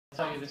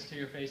tell you this to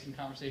your face in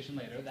conversation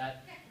later,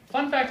 that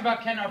fun fact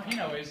about Ken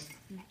Arpino is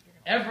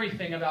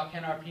everything about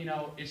Ken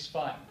Arpino is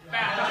fun.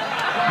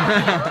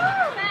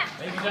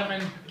 Ladies and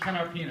gentlemen, Ken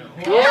Arpino,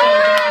 who also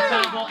is an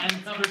ensemble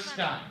and covers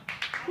Sky.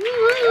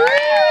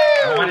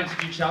 I wanted to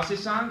do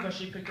Chelsea's song, but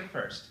she picked it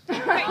first. So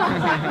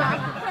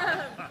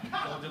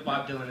we'll do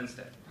Bob Dylan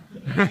instead.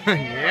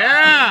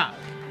 Yeah!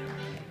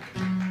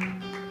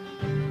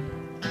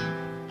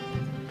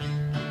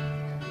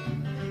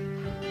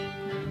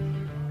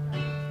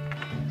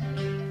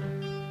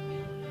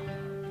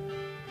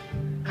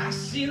 I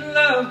see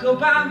love go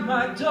by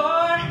my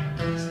door.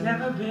 It's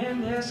never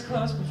been this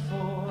close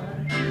before.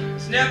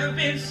 It's never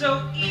been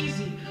so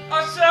easy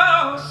or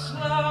so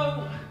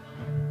slow.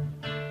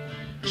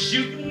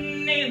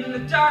 Shooting in the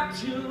dark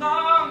too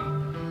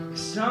long.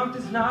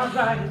 Something's not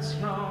right, it's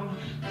wrong.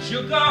 But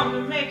you're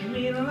gonna make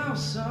me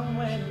lonesome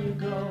when you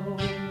go.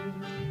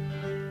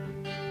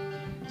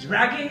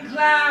 Dragging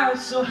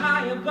clouds so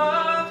high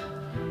above,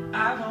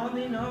 I've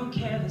only known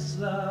careless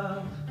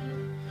love.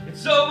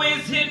 It's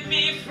always hit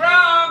me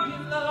from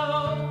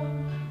below.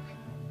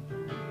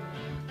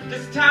 But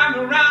this time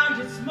around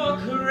it's more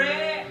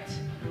correct.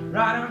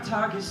 Right on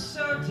target,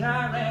 so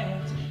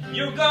direct.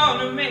 You're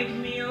gonna make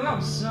me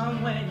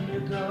lonesome when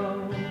you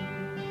go.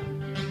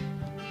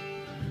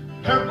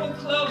 Purple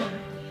clover,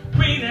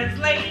 green as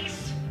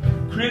lace,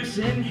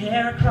 crimson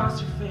hair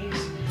across your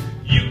face.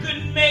 You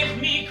could make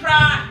me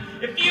cry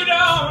if you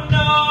don't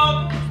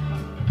know.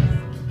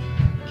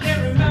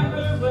 Can't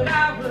remember what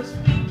I was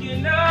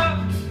thinking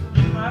of.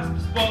 You must be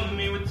spoiling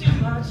me with too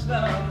much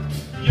love.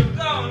 You're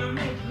gonna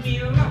make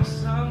me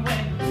lonesome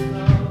when you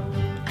go.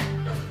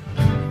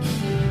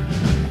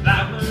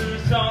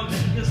 Flowers on the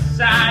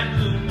hillside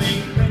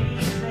blooming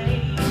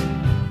crazy.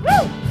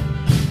 Woo!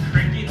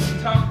 Crickets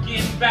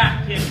talking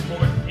back and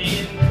forth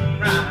in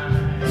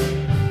rhyme.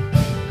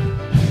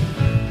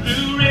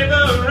 Blue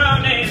river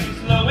running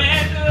slow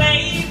and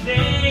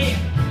lazy.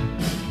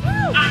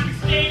 Woo! I can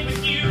stay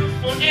with you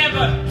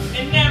forever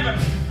and never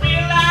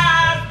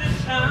realize the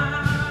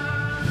time.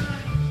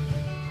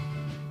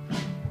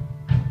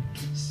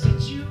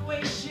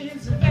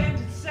 Situations have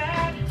ended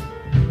sad.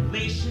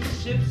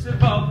 Relationships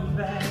have all been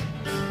bad.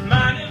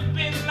 Mine have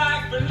been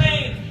like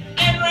Verlaine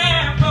and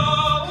Rambo.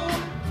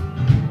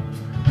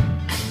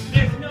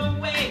 There's no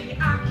way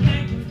I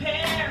can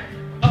compare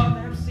all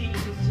them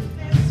scenes to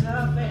this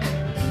affair.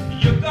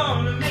 You're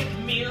gonna make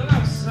me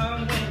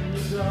lonesome when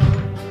you go.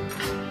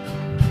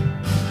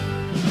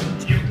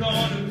 You're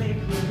gonna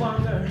make me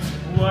wonder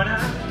what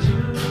I'm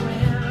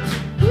doing.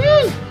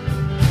 Woo!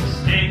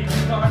 Staying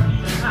far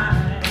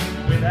behind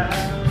without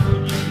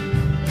you.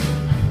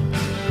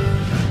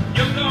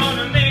 You're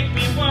gonna make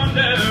me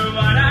wonder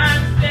what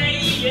I'm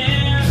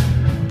saying.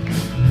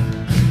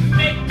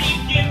 Make me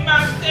give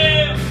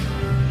myself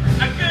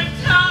a good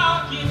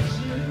talking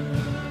to.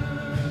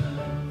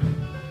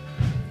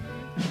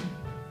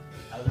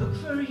 I look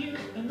for you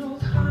in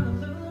old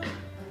Honolulu,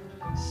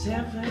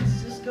 San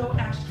Francisco,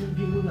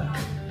 Ashtabula.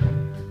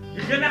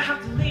 You're gonna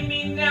have to leave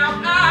me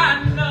now, I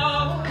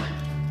know.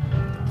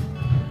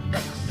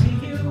 I'll see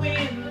you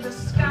in the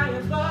sky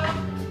above,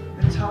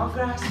 the tall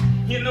grass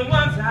in the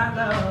ones I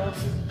love.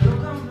 You're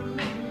gonna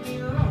make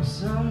me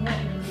lonesome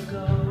when you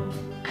go.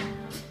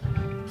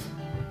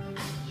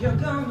 You're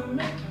gonna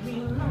make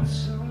me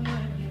lonesome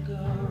when you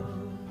go.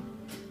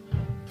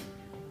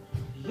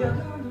 You're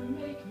gonna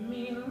make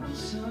me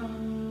lonesome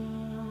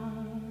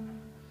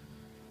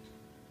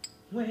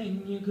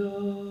when you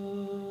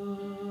go.